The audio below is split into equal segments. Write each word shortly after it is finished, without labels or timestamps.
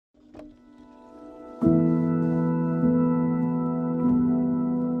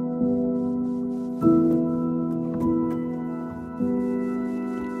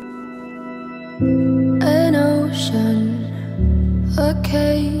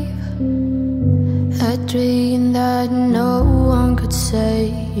a dream that no one could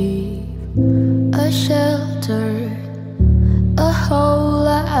save, a shelter, a whole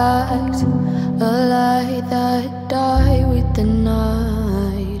act, a light that died with the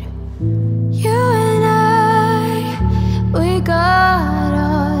night. You and I, we got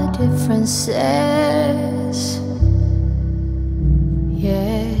our differences,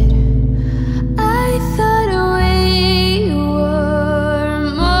 yet I thought we were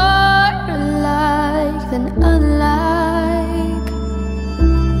more alike than unlike.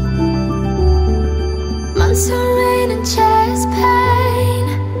 Months of rain and chest pain,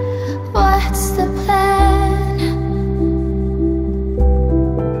 what's the plan?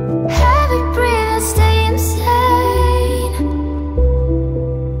 Heavy breathing, stay insane.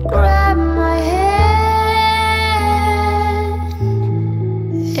 Grab my hand.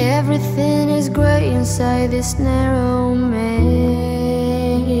 Everything is great inside this narrow maze.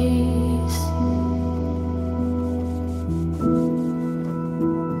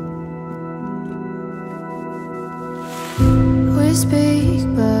 We speak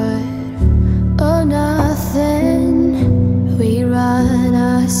but oh nothing. We run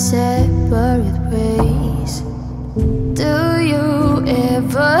our separate ways. Do you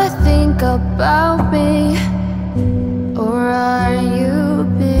ever think about me? Or are you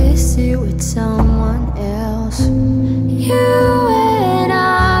busy with someone else? You and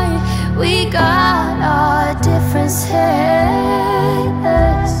I, we got our differences,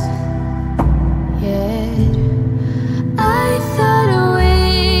 yet I thought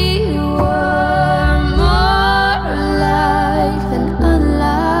we were more alike than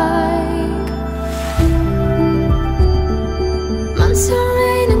unlike. Months of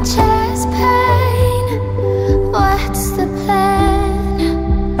rain and chest pain, what's the plan?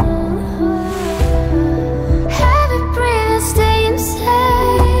 Heavy breathing, stay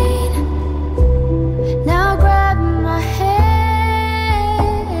insane. Now grab my hand.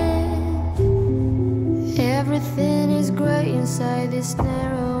 Everything is great inside this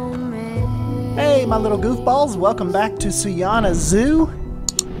narrow maze. Hey, my little goofballs, welcome back to Suyana Zoo.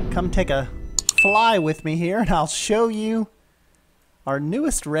 Come take a fly with me here, and I'll show you our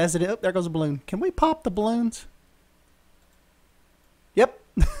newest resident. Oh, there goes a balloon. Can we pop the balloons? Yep.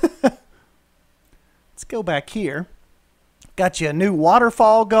 Let's go back here. Got you a new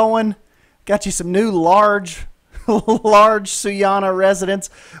waterfall going. Got you some new large Suyana residents.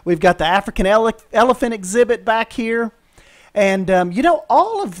 We've got the African elephant exhibit back here. And, you know,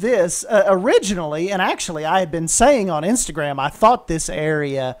 all of this originally, and actually I had been saying on Instagram, I thought this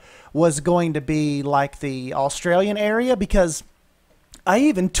area was going to be like the Australian area, because I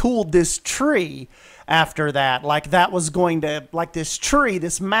even tooled this tree after that. Like that was going to, like this tree,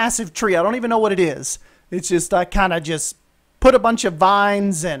 this massive tree. I don't even know what it is. It's just, I kind of just put a bunch of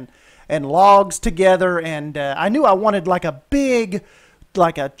vines and logs together. And I knew I wanted like a big,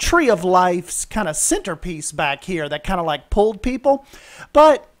 like a tree of life's kind of centerpiece back here that kind of like pulled people.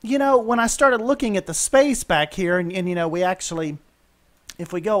 But, you know, when I started looking at the space back here, and you know, we actually,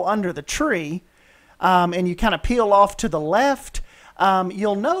 if we go under the tree and you kind of peel off to the left,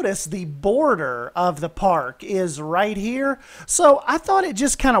 you'll notice the border of the park is right here. So I thought it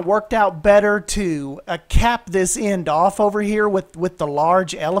just kind of worked out better to cap this end off over here with the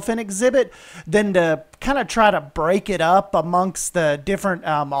large elephant exhibit than to kind of try to break it up amongst the different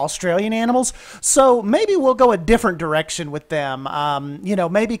Australian animals. So maybe we'll go a different direction with them. You know,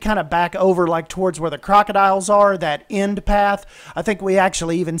 maybe kind of back over like towards where the crocodiles are, that end path. I think we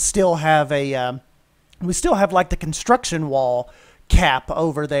actually even still have a, we still have like the construction wall cap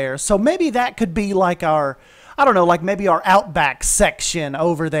over there. So maybe that could be like our, I don't know, like maybe our outback section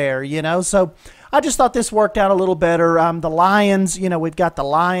over there, you know. So I just thought this worked out a little better. The lions, you know, we've got the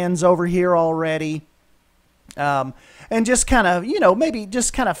lions over here already. And just kind of, you know, maybe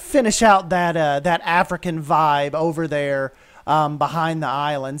just kind of finish out that that African vibe over there behind the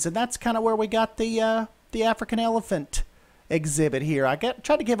islands. And that's kind of where we got the African elephant exhibit here. I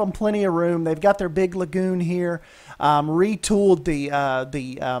tried to give them plenty of room. They've got their big lagoon here. Retooled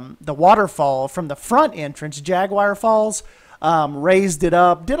the waterfall from the front entrance, Jaguar Falls. Raised it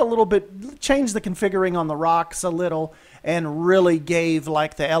up, did a little bit, changed the configuring on the rocks a little, and really gave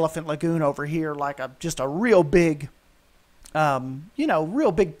like the elephant lagoon over here like just a real big, you know,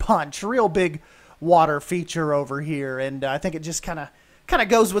 real big punch, real big water feature over here. And I think it just kind of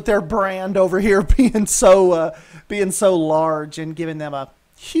goes with their brand over here being so large and giving them a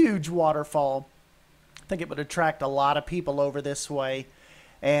huge waterfall. I think it would attract a lot of people over this way.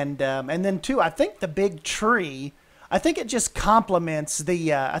 And then too, I think the big tree I think it just complements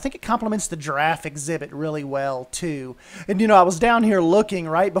the giraffe exhibit really well too. And I was down here looking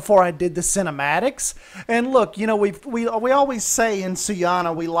right before I did the cinematics, and look, we always say in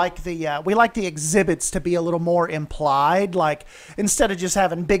Suyana we like the exhibits to be a little more implied, like instead of just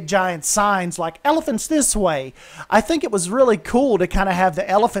having big giant signs like elephants this way. I think it was really cool to kind of have the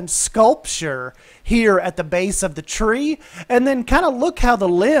elephant sculpture here at the base of the tree, and then kind of look how the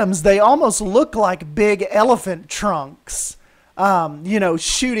limbs, they almost look like big elephant trunks,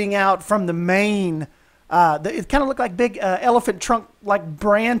 shooting out from the main. It kind of looked like big elephant trunk, like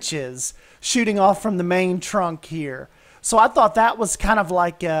branches shooting off from the main trunk here. So I thought that was kind of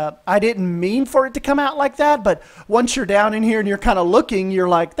like, I didn't mean for it to come out like that, but once you're down in here and you're kind of looking, you're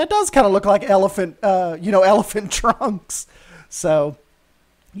like, that does kind of look like elephant, elephant trunks. So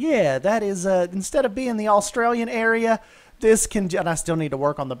yeah, that is, instead of being the Australian area, this can, and I still need to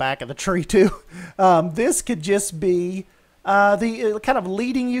work on the back of the tree too. This could just be the kind of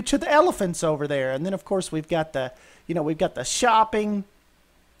leading you to the elephants over there. And then of course we've got the shopping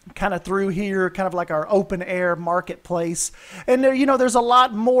kind of through here, kind of like our open air marketplace. And there, there's a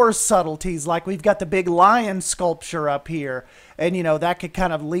lot more subtleties, like we've got the big lion sculpture up here. And that could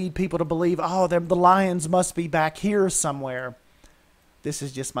kind of lead people to believe, oh, the lions must be back here somewhere. This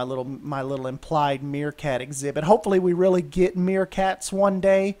is just my little implied meerkat exhibit. Hopefully we really get meerkats one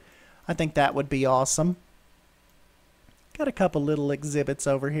day. I think that would be awesome. Got a couple little exhibits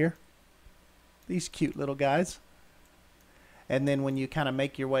over here. These cute little guys. And then when you kind of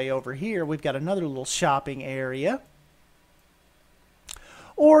make your way over here, we've got another little shopping area.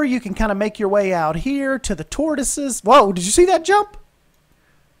 Or you can kind of make your way out here to the tortoises. Whoa, did you see that jump?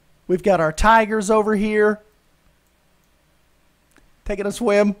 We've got our tigers over here, taking a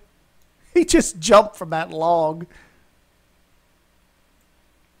swim. He just jumped from that log.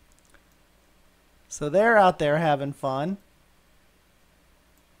 So they're out there having fun.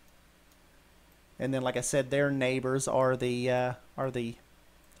 And then, like I said, their neighbors are the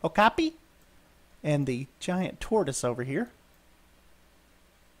okapi and the giant tortoise over here.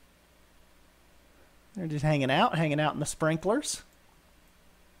 They're just hanging out in the sprinklers.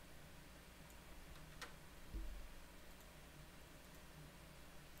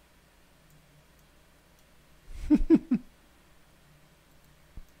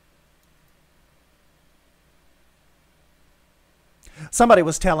 Somebody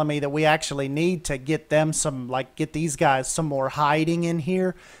was telling me that we actually need to get them get these guys some more hiding in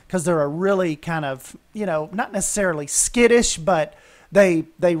here, because they're a really kind of, not necessarily skittish, but they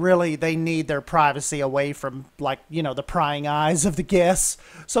need their privacy away from, the prying eyes of the guests.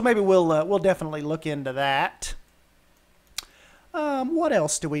 So maybe we'll definitely look into that. What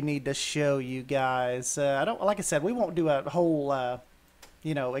else do we need to show you guys? Like I said, we won't do a whole,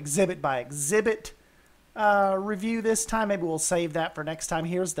 exhibit by exhibit review this time. Maybe we'll save that for next time.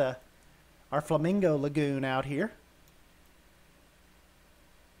 Here's our flamingo lagoon out here.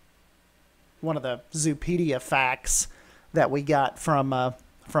 One of the Zoopedia facts that we got from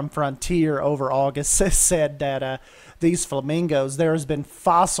Frontier over August said that these flamingos, there has been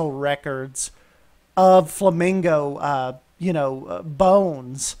fossil records of flamingo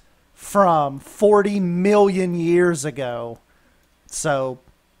bones from 40 million years ago. So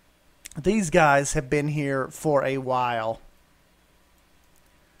these guys have been here for a while.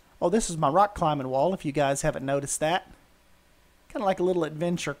 Oh, this is my rock climbing wall, if you guys haven't noticed that. Kind of like a little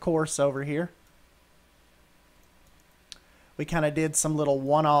adventure course over here. We kind of did some little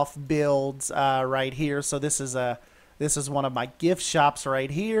one-off builds right here. So this is one of my gift shops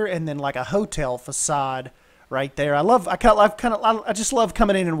right here, and then like a hotel facade right there. I just love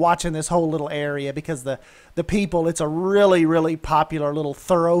coming in and watching this whole little area, because the people, it's a really popular little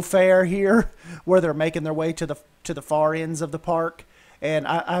thoroughfare here where they're making their way to the far ends of the park. And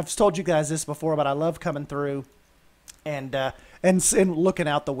I've told you guys this before, but I love coming through and looking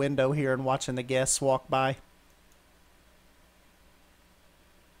out the window here and watching the guests walk by.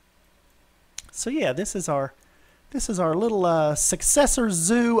 So yeah, this is our little successor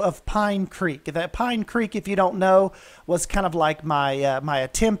zoo of Pine Creek. That Pine Creek, if you don't know, was kind of like my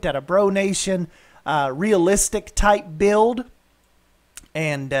attempt at a Bro Nation realistic type build.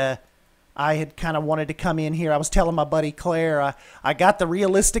 And I had kind of wanted to come in here. I was telling my buddy Claire, I got the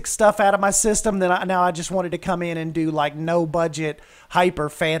realistic stuff out of my system. Now I just wanted to come in and do like no budget hyper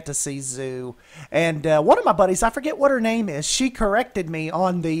fantasy zoo. And one of my buddies, I forget what her name is, she corrected me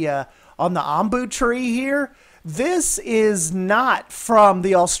on the ombu tree here, This is not from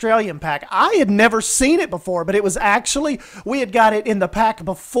the Australian pack. I had never seen it before, but it was actually, we had got it in the pack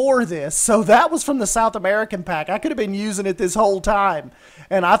before this. So that was from the South American pack. I could have been using it this whole time.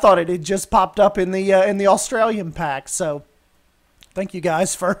 And I thought it had just popped up in the Australian pack. So thank you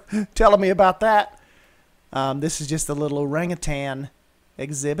guys for telling me about that. This is just a little orangutan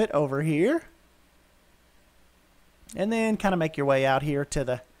exhibit over here. And then kind of make your way out here to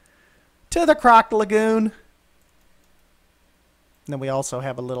the Croc Lagoon. And then we also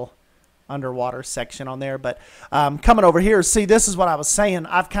have a little underwater section on there. But coming over here, see, this is what I was saying.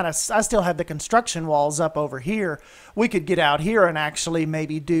 I still have the construction walls up over here. We could get out here and actually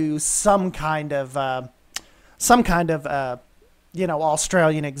maybe do some kind of you know,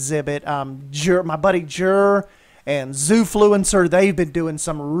 Australian exhibit. My buddy Jur and Zoofluencer, they've been doing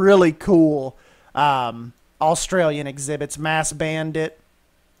some really cool Australian exhibits. Mass Bandit.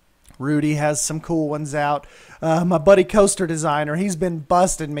 Rudy has some cool ones out. My buddy Coaster Designer, he's been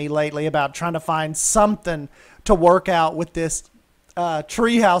busting me lately about trying to find something to work out with this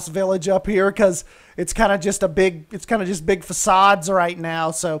treehouse village up here, because it's kind of just big facades right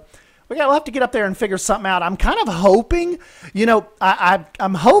now. So we'll have to get up there and figure something out. I'm kind of hoping, you know,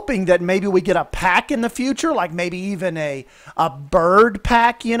 I'm hoping that maybe we get a pack in the future, like maybe even a bird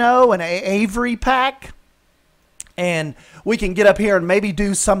pack, you know, an aviary pack. And we can get up here and maybe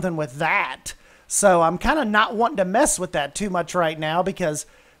do something with that. So I'm kind of not wanting to mess with that too much right now, because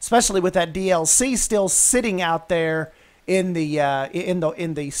especially with that DLC still sitting out there in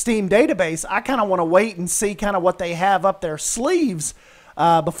the Steam database, I kind of want to wait and see kind of what they have up their sleeves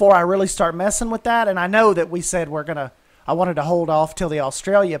before I really start messing with that. And I know that we said I wanted to hold off till the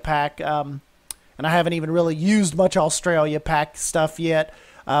Australia pack, and I haven't even really used much Australia pack stuff yet.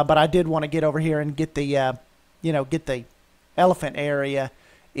 But I did want to get over here and get the get the elephant area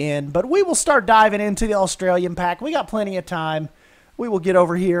in. But we will start diving into the Australian pack. We got plenty of time. We will get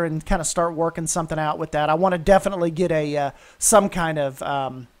over here and kind of start working something out with that. I want to definitely get a some kind of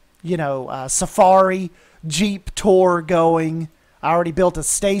safari Jeep tour going. I already built a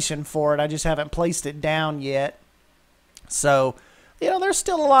station for it. I just haven't placed it down yet. So, you know, there's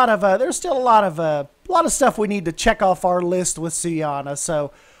still a lot of stuff we need to check off our list with Suyana.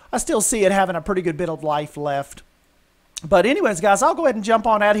 So I still see it having a pretty good bit of life left. But anyways, guys, I'll go ahead and jump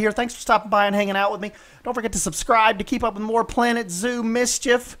on out of here. Thanks for stopping by and hanging out with me. Don't forget to subscribe to keep up with more Planet Zoo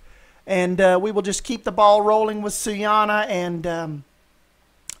mischief. And we will just keep the ball rolling with Suyana. And,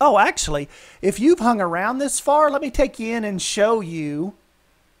 oh, actually, if you've hung around this far, let me take you in and show you.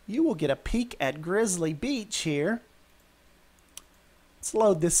 You will get a peek at Grizzly Beach here. Let's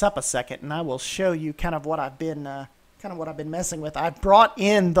load this up a second, and I will show you kind of what I've been messing with. I brought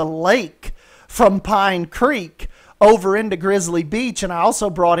in the lake from Pine Creek over into Grizzly Beach, and I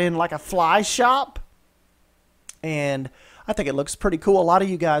also brought in like a fly shop, and I think it looks pretty cool. A lot of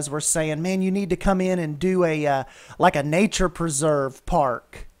you guys were saying, man, you need to come in and do a like a nature preserve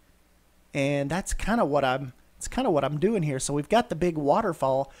park, and that's kind of what I'm doing here. So we've got the big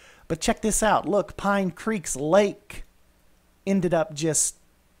waterfall, but check this out. Look, Pine Creek's lake ended up just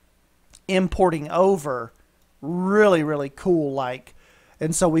importing over. Really, really cool, like.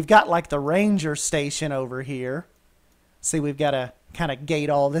 And so we've got like the ranger station over here. See, we've got to kind of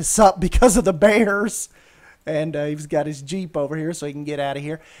gate all this up because of the bears. And he's got his Jeep over here so he can get out of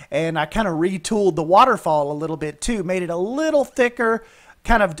here. And I kind of retooled the waterfall a little bit too. Made it a little thicker.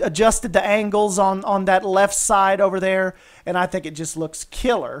 Kind of adjusted the angles on that left side over there. And I think it just looks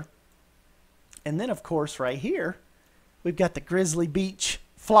killer. And then, of course, right here, we've got the Grizzly Beach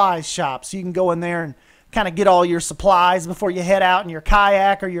fly shop. So you can go in there and kind of get all your supplies before you head out in your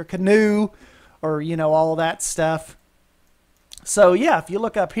kayak or your canoe or, you know, all that stuff. So, yeah, if you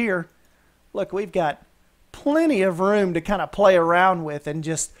look up here, look, we've got plenty of room to kind of play around with and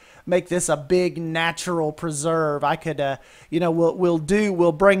just make this a big natural preserve. I could, you know,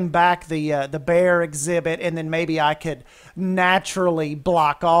 we'll bring back the bear exhibit, and then maybe I could naturally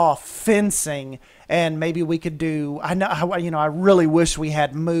block off fencing. And maybe we could do, I really wish we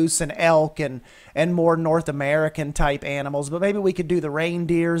had moose and elk and more North American type animals, but maybe we could do the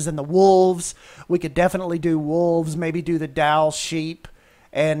reindeers and the wolves. We could definitely do wolves, maybe do the Dall sheep,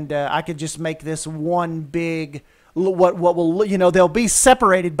 and I could just make this one big, what will, you know, they'll be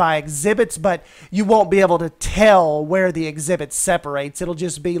separated by exhibits, but you won't be able to tell where the exhibit separates. It'll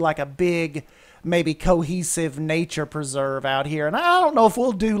just be like a big, maybe cohesive nature preserve out here. And I don't know if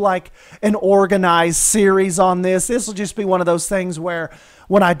we'll do like an organized series on this. This will just be one of those things where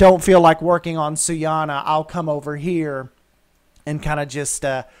when I don't feel like working on Suyana, I'll come over here and kind of just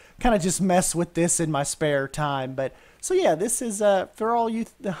mess with this in my spare time. But so yeah, this is for all you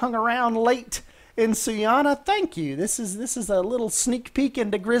that hung around late in Suyana, thank you. This is a little sneak peek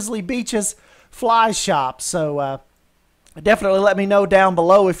into Grizzly Beach's fly shop. So definitely let me know down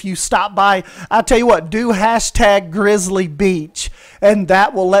below if you stop by. I'll tell you what, do hashtag Grizzly Beach, and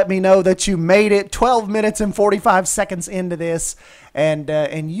that will let me know that you made it 12 minutes and 45 seconds into this,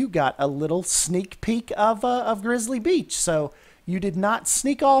 and you got a little sneak peek of Grizzly Beach. So you did not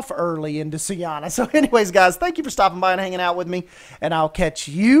sneak off early into Suyana. So anyways, guys, thank you for stopping by and hanging out with me, and I'll catch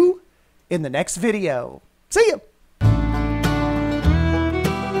you in the next video. See ya!